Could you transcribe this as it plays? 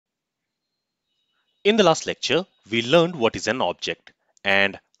In the last lecture, we learned what is an object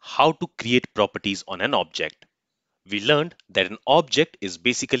and how to create properties on an object. We learned that an object is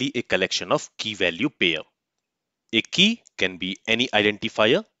basically a collection of key value pair. A key can be any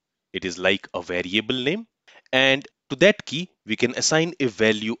identifier, it is like a variable name, and to that key we can assign a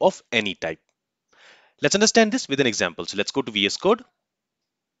value of any type. Let's understand this with an example. So let's go to VS Code.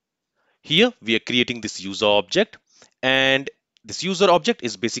 Here we are creating this user object, and this user object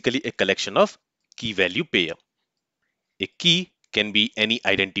is basically a collection of key value pair. A key can be any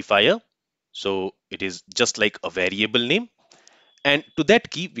identifier, so it is just like a variable name, and to that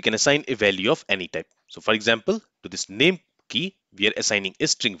key we can assign a value of any type. So for example, to this name key we are assigning a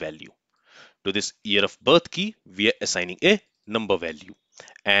string value. To this year of birth key we are assigning a number value,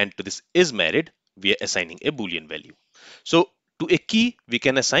 and to this is married we are assigning a boolean value. So to a key we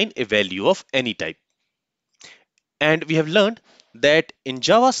can assign a value of any type. And we have learned that in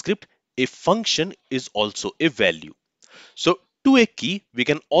JavaScript a function is also a value. So to a key we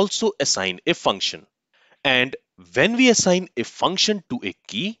can also assign a function. And when we assign a function to a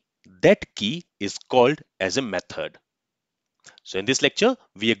key, that key is called as a method. So in this lecture,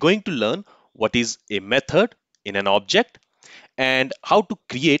 we are going to learn what is a method in an object and how to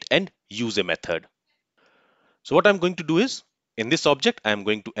create and use a method. So what I'm going to do is, in this object, I'm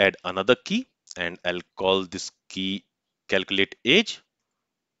going to add another key and I'll call this key calculate age.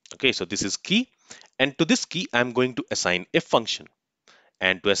 Okay, so this is key. And to this key, I'm going to assign a function.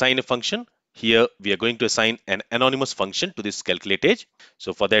 And to assign a function, here we are going to assign an anonymous function to this calculate age.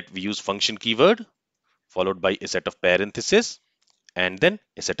 So for that, we use function keyword followed by a set of parentheses and then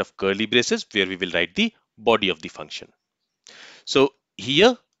a set of curly braces where we will write the body of the function. So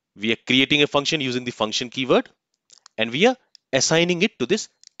here we are creating a function using the function keyword and we are assigning it to this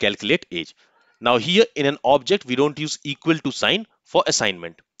calculate age. Now here in an object, we don't use equal to sign for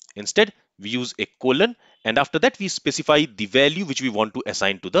assignment. Instead, we use a colon and after that we specify the value which we want to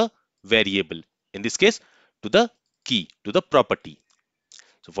assign to the variable. In this case, to the key, to the property.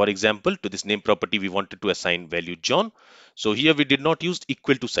 So for example, to this name property, we wanted to assign value John. So here we did not use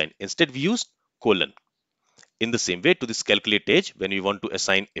equal to sign. Instead, we used colon. In the same way, to this calculate age, when we want to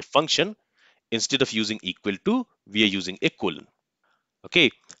assign a function, instead of using equal to, we are using a colon. Okay,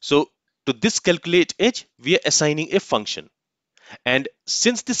 so to this calculate age, we are assigning a function. And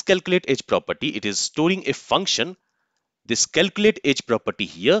since this calculate age property, it is storing a function, this calculate age property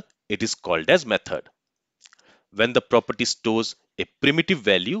here, it is called as method. When the property stores a primitive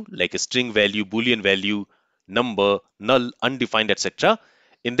value like a string value, boolean value, number, null, undefined, etc.,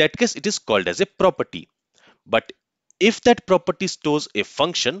 in that case, it is called as a property. But if that property stores a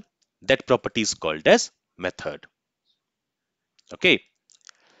function, that property is called as method. Okay,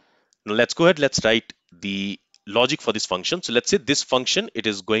 now let's go ahead, let's write the logic for this function. So let's say this function, it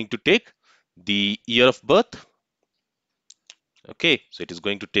is going to take the year of birth. Okay, so it is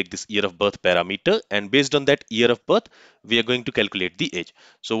going to take this year of birth parameter, and based on that year of birth, we are going to calculate the age.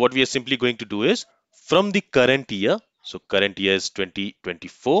 So what we are simply going to do is from the current year, so current year is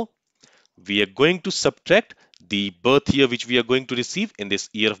 2024, we are going to subtract the birth year which we are going to receive in this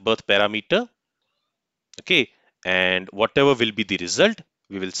year of birth parameter. Okay, and whatever will be the result,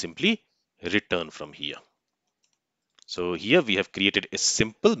 we will simply return from here. So here we have created a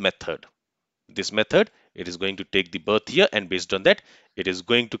simple method. This method, it is going to take the birth year and based on that, it is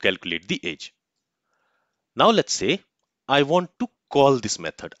going to calculate the age. Now let's say I want to call this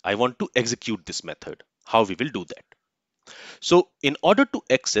method. I want to execute this method. How we will do that? So in order to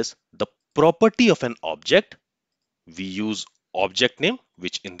access the property of an object, we use object name,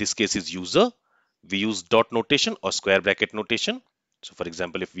 which in this case is user. We use dot notation or square bracket notation. So for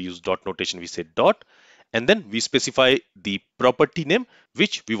example, if we use dot notation, we say dot, and then we specify the property name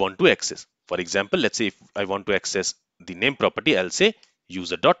which we want to access. For example, let's say if I want to access the name property, I'll say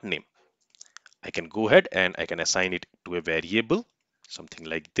user.name. I can go ahead and I can assign it to a variable, something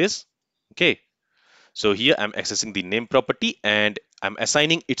like this. Okay. So here I'm accessing the name property and I'm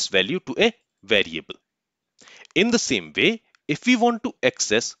assigning its value to a variable. In the same way, if we want to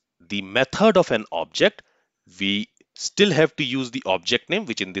access the method of an object, we still have to use the object name,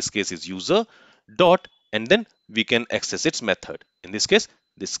 which in this case is user dot, and then we can access its method. In this case,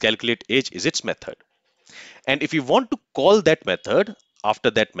 this calculate age is its method. And if we want to call that method, after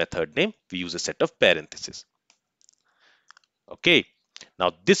that method name, we use a set of parentheses. Okay.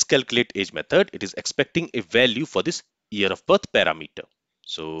 Now this calculate age method, it is expecting a value for this year of birth parameter.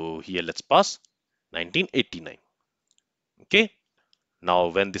 So here let's pass 1989. Okay. Now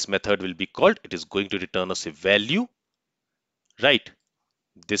when this method will be called, it is going to return us a value, right?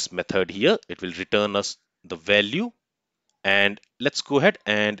 This method here, it will return us the value And let's go ahead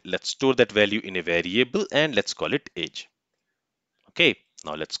and let's store that value in a variable and let's call it age. Okay,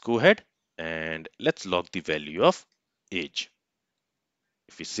 now let's go ahead and let's log the value of age.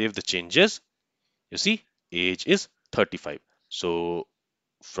 If we save the changes, you see age is 35. So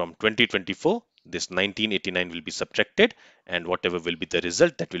from 2024, this 1989 will be subtracted, and whatever will be the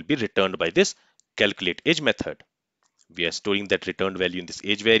result, that will be returned by this calculate age method. We are storing that returned value in this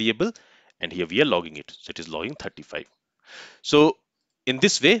age variable, and here we are logging it. So it is logging 35. So in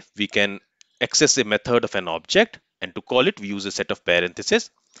this way, we can access a method of an object, and to call it, we use a set of parentheses.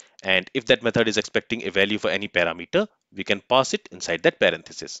 And if that method is expecting a value for any parameter, we can pass it inside that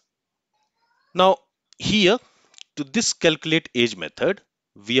parenthesis. Now here, to this calculate age method,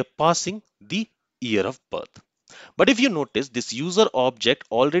 we are passing the year of birth. But if you notice, this user object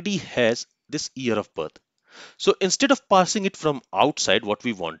already has this year of birth. So instead of passing it from outside, what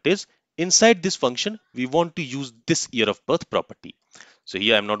we want is inside this function, we want to use this year of birth property. So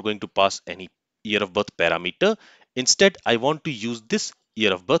here I'm not going to pass any year of birth parameter. Instead, I want to use this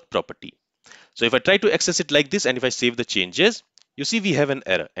year of birth property. So if I try to access it like this and if I save the changes, you see we have an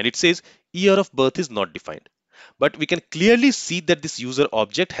error and it says year of birth is not defined. But we can clearly see that this user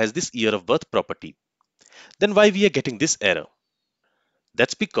object has this year of birth property. Then why we are getting this error?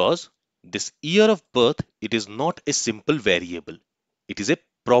 That's because this year of birth, it is not a simple variable. It is a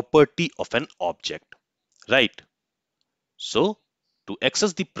property of an object, right? So to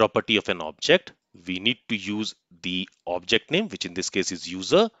access the property of an object, we need to use the object name, which in this case is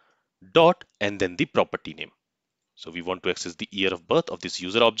user dot and then the property name. So we want to access the year of birth of this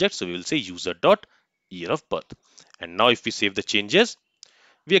user object. So we will say user dot year of birth. And now if we save the changes,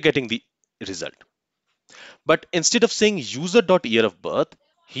 we are getting the result. But instead of saying user dot year of birth,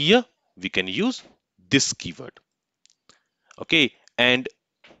 here we can use this keyword. Okay, and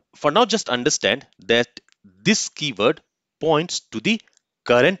for now just understand that this keyword points to the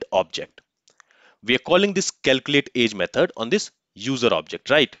current object. We are calling this calculate age method on this user object,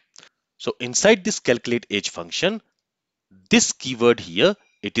 right? So inside this calculate age function, this keyword here,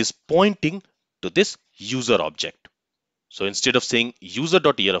 it is pointing to this user object. So instead of saying user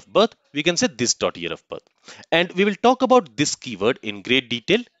dot year of birth, we can say this dot year of birth. And we will talk about this keyword in great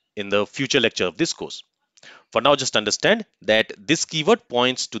detail in the future lecture of this course. For now, just understand that this keyword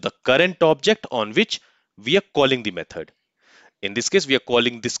points to the current object on which we are calling the method. In this case, we are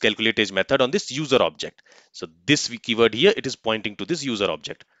calling this calculate age method on this user object. So this keyword here, it is pointing to this user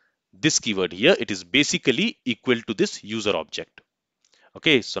object. This keyword here, it is basically equal to this user object.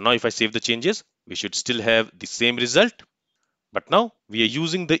 Okay, so now if I save the changes, we should still have the same result. But now we are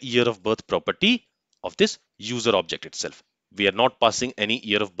using the year of birth property of this user object itself. We are not passing any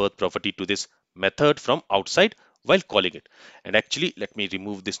year of birth property to this method from outside while calling it. And actually, let me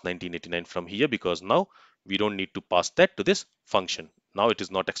remove this 1989 from here because now we don't need to pass that to this function. Now it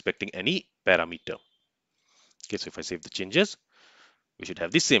is not expecting any parameter. Okay, so if I save the changes, we should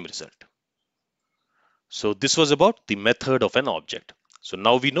have the same result. So this was about the method of an object. So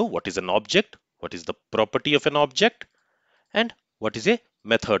now we know what is an object, what is the property of an object, and what is a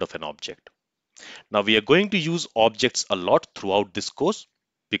method of an object. Now we are going to use objects a lot throughout this course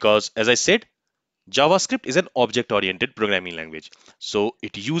because, as I said, JavaScript is an object-oriented programming language. So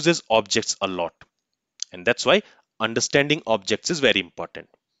it uses objects a lot. And that's why understanding objects is very important.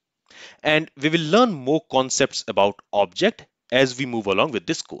 And we will learn more concepts about object as we move along with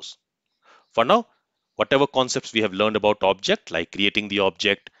this course. For now, whatever concepts we have learned about object, like creating the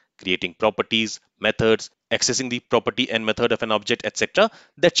object, creating properties, methods, accessing the property and method of an object, etc.,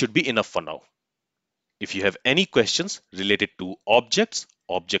 that should be enough for now. If you have any questions related to objects,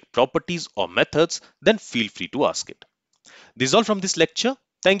 object properties, or methods, then feel free to ask it. This is all from this lecture.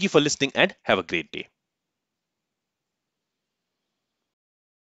 Thank you for listening and have a great day.